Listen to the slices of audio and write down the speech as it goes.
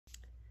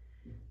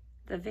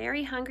The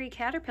Very Hungry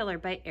Caterpillar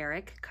by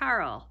Eric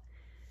Carle.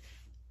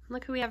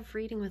 Look who we have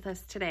reading with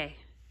us today.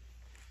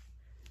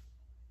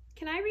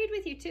 Can I read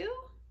with you too?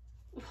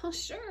 Well,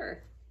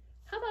 sure.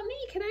 How about me?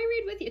 Can I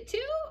read with you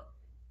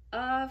too?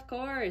 Of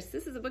course.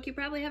 This is a book you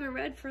probably haven't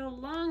read for a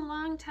long,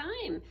 long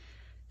time.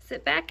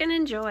 Sit back and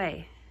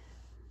enjoy.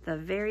 The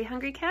Very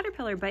Hungry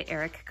Caterpillar by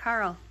Eric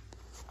Carle.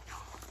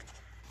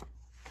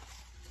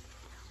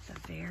 The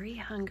Very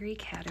Hungry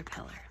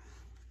Caterpillar.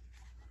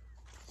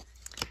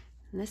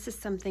 And this is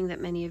something that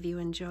many of you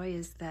enjoy,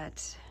 is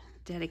that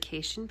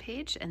dedication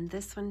page. And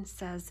this one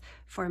says,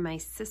 "For my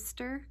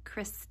sister,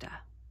 Krista."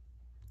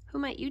 Who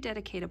might you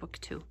dedicate a book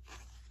to?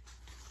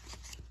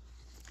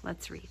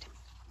 Let's read.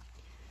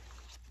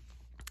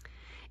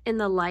 In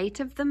the light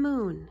of the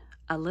moon,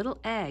 a little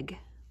egg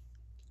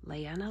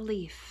lay on a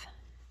leaf.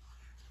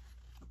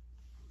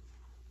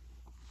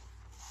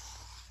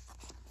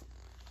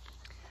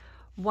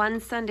 One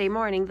Sunday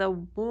morning, the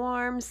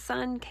warm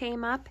sun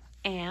came up,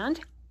 and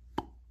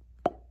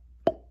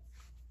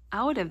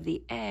out of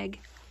the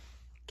egg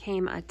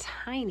came a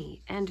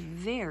tiny and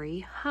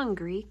very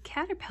hungry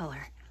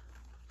caterpillar.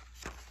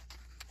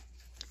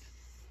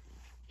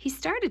 He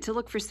started to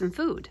look for some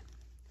food.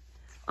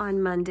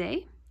 On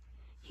Monday,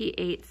 he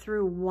ate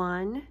through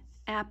one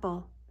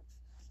apple,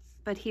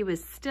 but he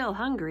was still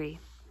hungry.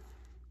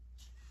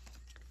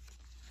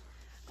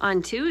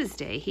 On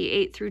Tuesday, he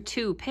ate through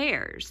 2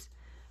 pears,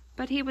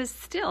 but he was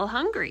still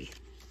hungry.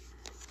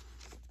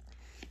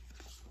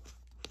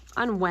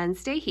 On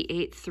Wednesday, he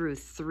ate through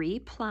 3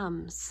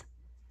 plums,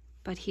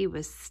 but he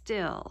was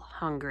still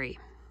hungry.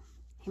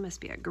 He must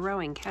be a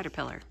growing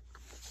caterpillar.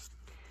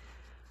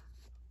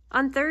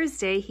 On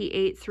Thursday, he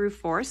ate through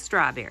 4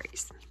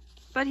 strawberries,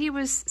 but he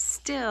was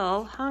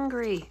still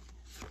hungry.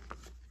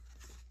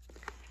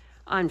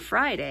 On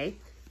Friday,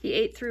 he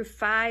ate through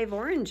 5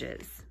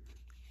 oranges,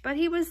 but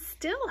he was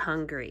still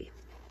hungry.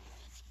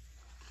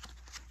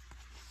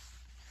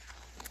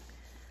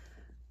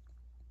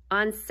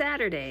 On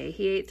Saturday,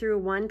 he ate through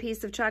 1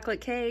 piece of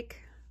chocolate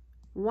cake,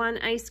 1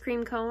 ice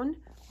cream cone,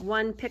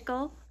 1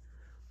 pickle,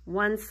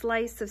 1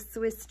 slice of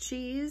Swiss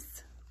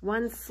cheese,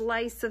 1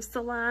 slice of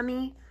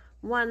salami,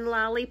 1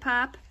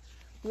 lollipop,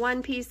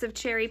 1 piece of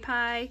cherry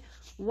pie,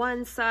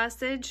 1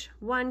 sausage,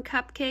 1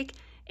 cupcake,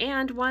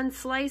 and 1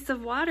 slice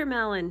of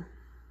watermelon.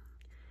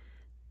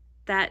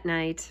 That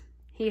night,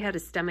 he had a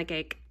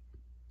stomachache.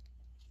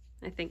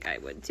 I think I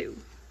would too.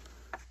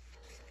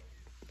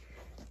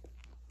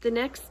 The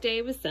next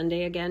day was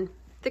Sunday again.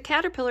 The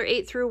caterpillar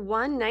ate through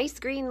 1 nice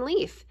green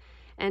leaf,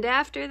 and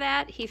after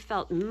that, he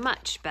felt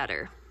much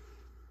better.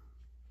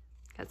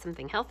 Got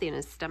something healthy in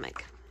his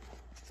stomach.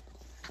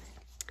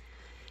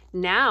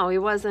 Now he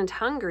wasn't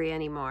hungry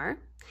anymore,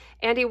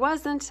 and he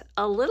wasn't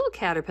a little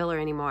caterpillar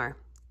anymore.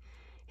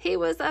 He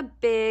was a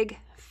big,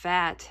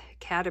 fat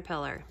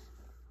caterpillar.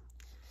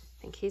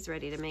 I think he's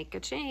ready to make a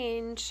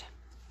change.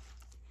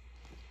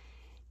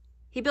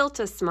 He built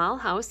a small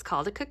house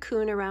called a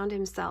cocoon around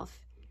himself.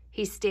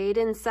 He stayed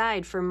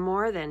inside for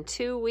more than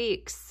 2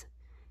 weeks.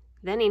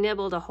 Then he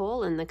nibbled a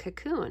hole in the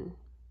cocoon,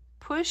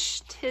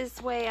 pushed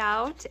his way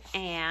out,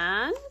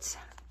 and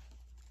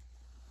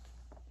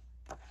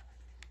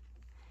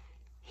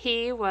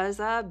he was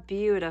a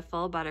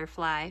beautiful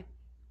butterfly.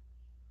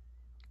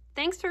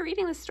 Thanks for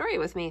reading the story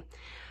with me.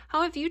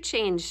 How have you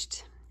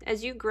changed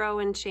as you grow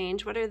and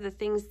change? What are the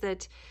things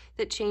that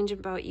change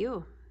about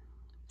you?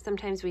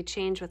 Sometimes we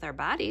change with our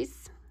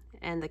bodies,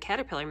 and the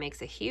caterpillar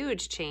makes a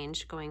huge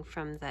change, going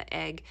from the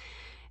egg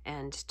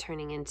and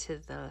turning into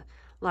the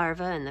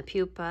larva and the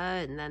pupa,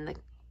 and then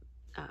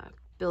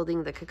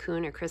building the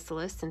cocoon or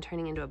chrysalis and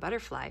turning into a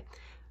butterfly.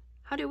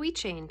 How do we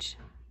change?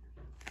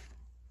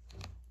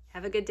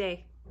 Have a good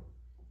day.